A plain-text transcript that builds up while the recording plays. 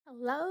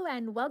Hello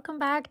and welcome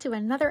back to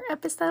another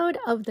episode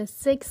of the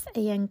 6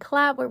 a.m.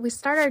 Club where we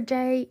start our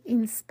day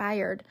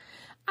inspired.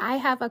 I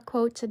have a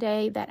quote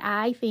today that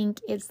I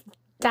think is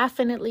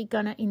definitely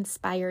going to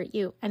inspire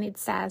you, and it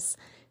says,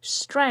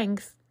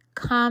 "Strength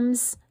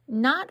comes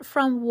not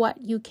from what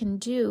you can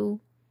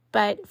do,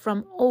 but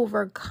from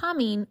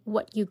overcoming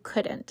what you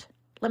couldn't."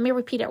 Let me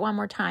repeat it one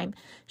more time.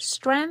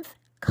 Strength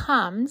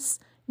comes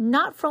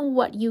not from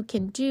what you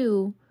can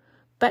do,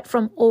 but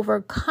from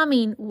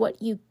overcoming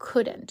what you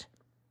couldn't.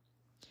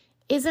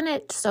 Isn't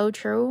it so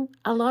true?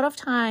 A lot of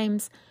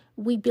times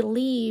we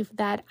believe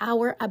that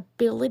our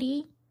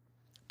ability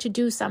to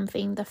do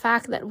something, the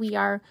fact that we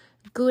are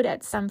good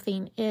at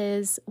something,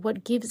 is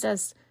what gives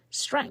us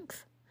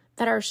strength.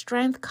 That our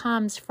strength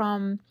comes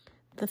from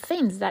the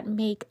things that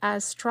make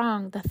us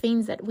strong, the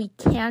things that we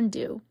can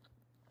do.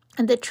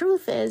 And the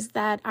truth is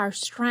that our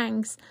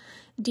strengths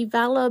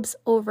develops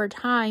over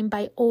time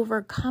by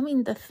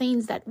overcoming the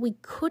things that we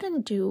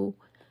couldn't do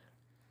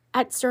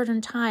at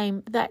certain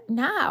time that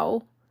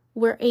now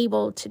we're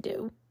able to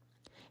do.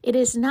 It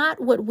is not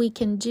what we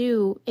can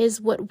do, is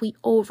what we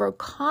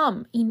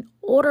overcome in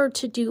order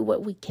to do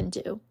what we can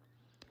do.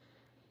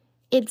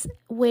 It's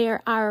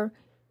where our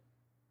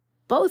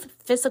both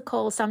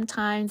physical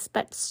sometimes,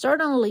 but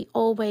certainly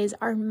always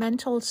our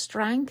mental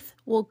strength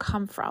will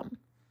come from.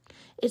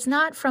 It's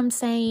not from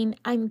saying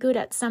I'm good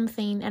at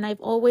something and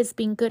I've always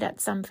been good at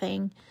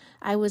something.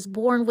 I was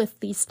born with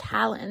these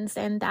talents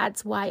and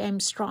that's why I'm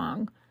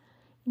strong.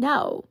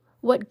 No.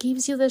 What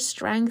gives you the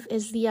strength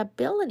is the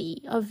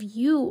ability of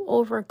you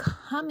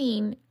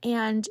overcoming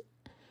and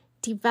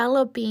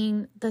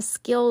developing the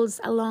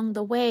skills along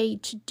the way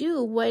to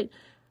do what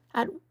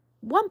at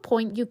one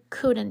point you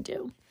couldn't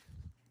do.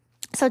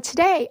 So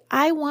today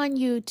I want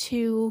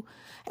to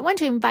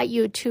invite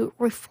you to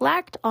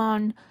reflect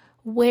on,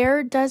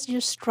 where does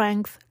your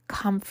strength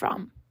come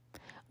from?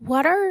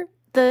 What are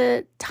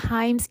the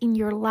times in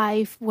your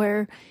life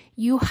where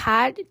you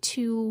had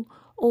to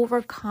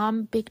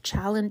overcome big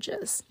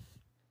challenges?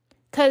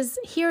 Because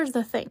here's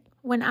the thing,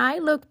 when I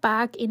look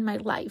back in my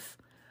life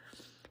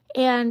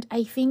and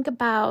I think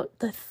about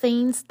the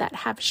things that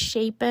have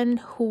shaped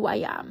who I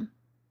am,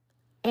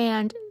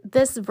 and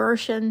this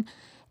version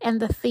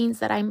and the things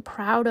that I'm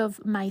proud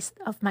of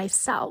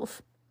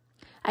myself,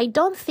 I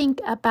don't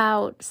think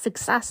about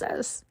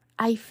successes.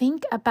 I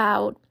think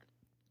about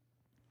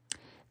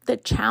the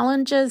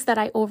challenges that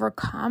I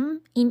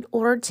overcome in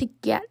order to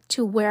get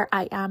to where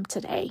I am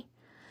today,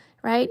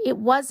 right? It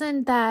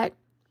wasn't that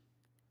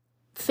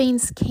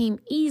things came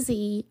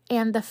easy,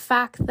 and the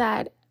fact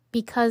that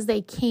because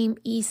they came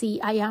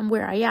easy, I am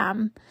where I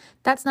am.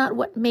 That's not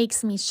what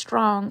makes me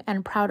strong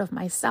and proud of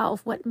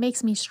myself. What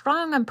makes me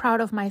strong and proud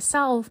of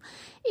myself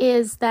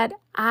is that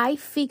I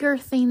figure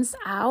things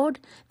out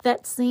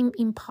that seem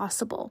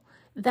impossible,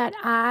 that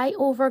I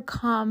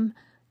overcome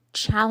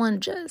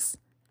challenges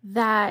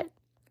that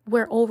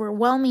were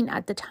overwhelming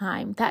at the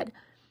time, that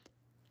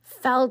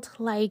felt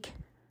like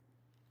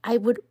I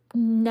would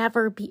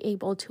never be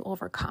able to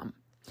overcome.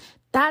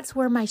 That's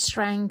where my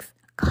strength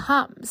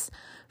comes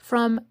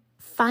from,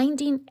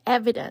 finding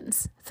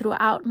evidence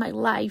throughout my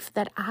life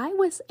that I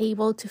was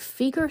able to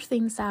figure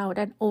things out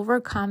and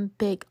overcome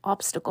big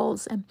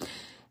obstacles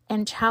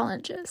and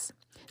challenges.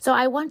 So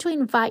I want to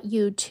invite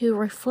you to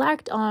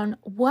reflect on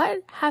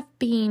what have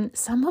been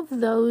some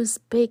of those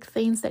big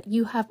things that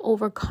you have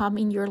overcome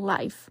in your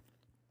life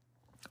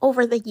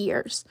over the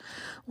years.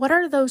 What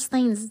are those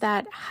things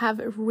that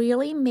have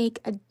really made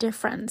a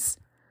difference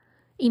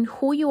in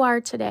who you are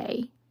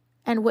today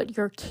and what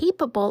you're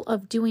capable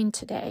of doing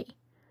today,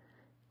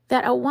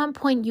 that at one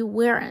point you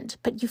weren't,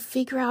 but you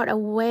figure out a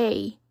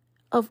way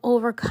of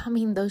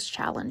overcoming those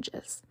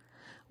challenges?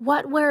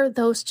 What were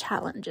those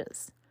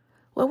challenges?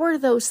 What were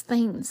those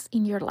things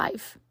in your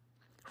life?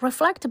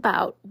 Reflect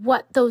about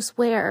what those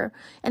were,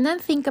 and then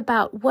think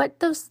about what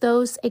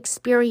those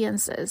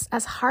experiences,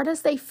 as hard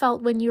as they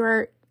felt when you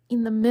were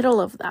in the middle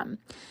of them,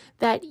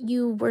 that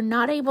you were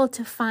not able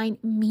to find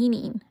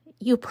meaning.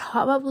 You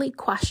probably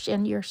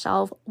question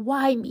yourself,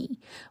 why me?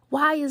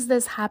 Why is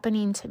this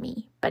happening to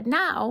me? But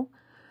now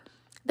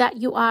that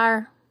you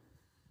are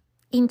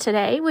in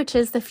today, which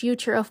is the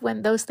future of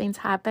when those things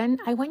happen,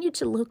 I want you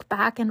to look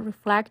back and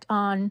reflect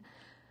on,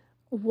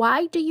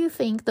 why do you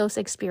think those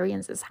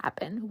experiences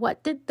happen?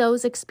 What did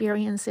those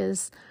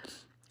experiences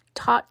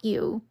taught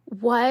you?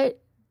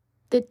 What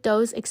did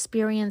those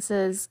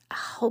experiences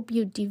help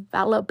you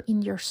develop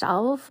in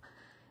yourself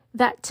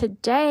that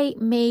today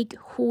make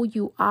who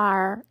you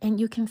are, and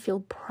you can feel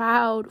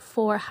proud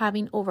for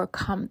having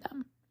overcome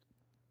them?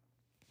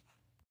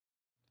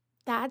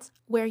 That's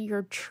where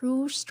your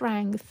true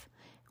strength,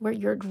 where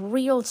your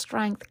real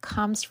strength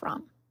comes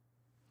from.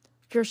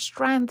 Your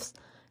strength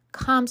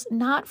comes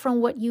not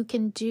from what you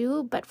can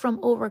do, but from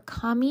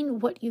overcoming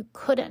what you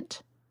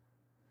couldn't.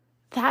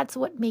 That's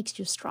what makes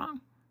you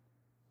strong.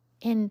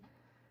 And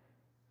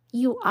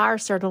you are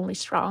certainly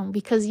strong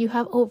because you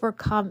have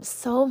overcome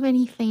so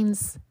many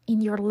things in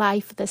your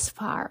life this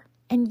far,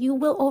 and you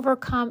will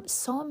overcome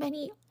so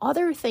many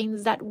other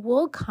things that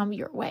will come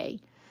your way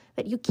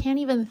that you can't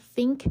even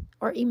think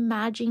or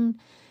imagine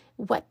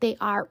what they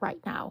are right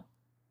now.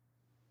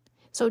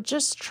 So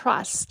just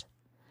trust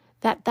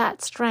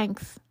that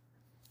strength,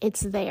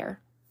 it's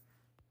there.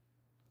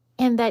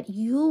 And that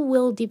you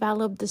will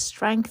develop the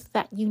strength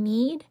that you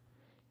need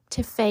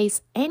to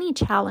face any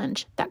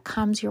challenge that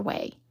comes your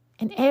way.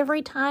 And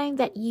every time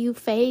that you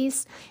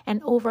face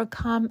and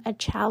overcome a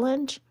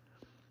challenge,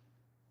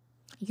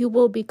 you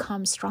will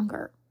become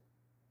stronger.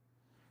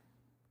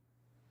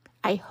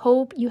 I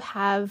hope you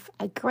have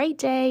a great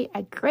day,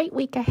 a great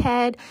week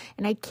ahead,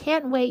 and I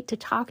can't wait to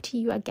talk to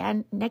you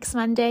again next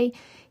Monday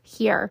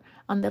here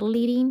on the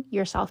Leading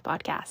Yourself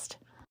podcast.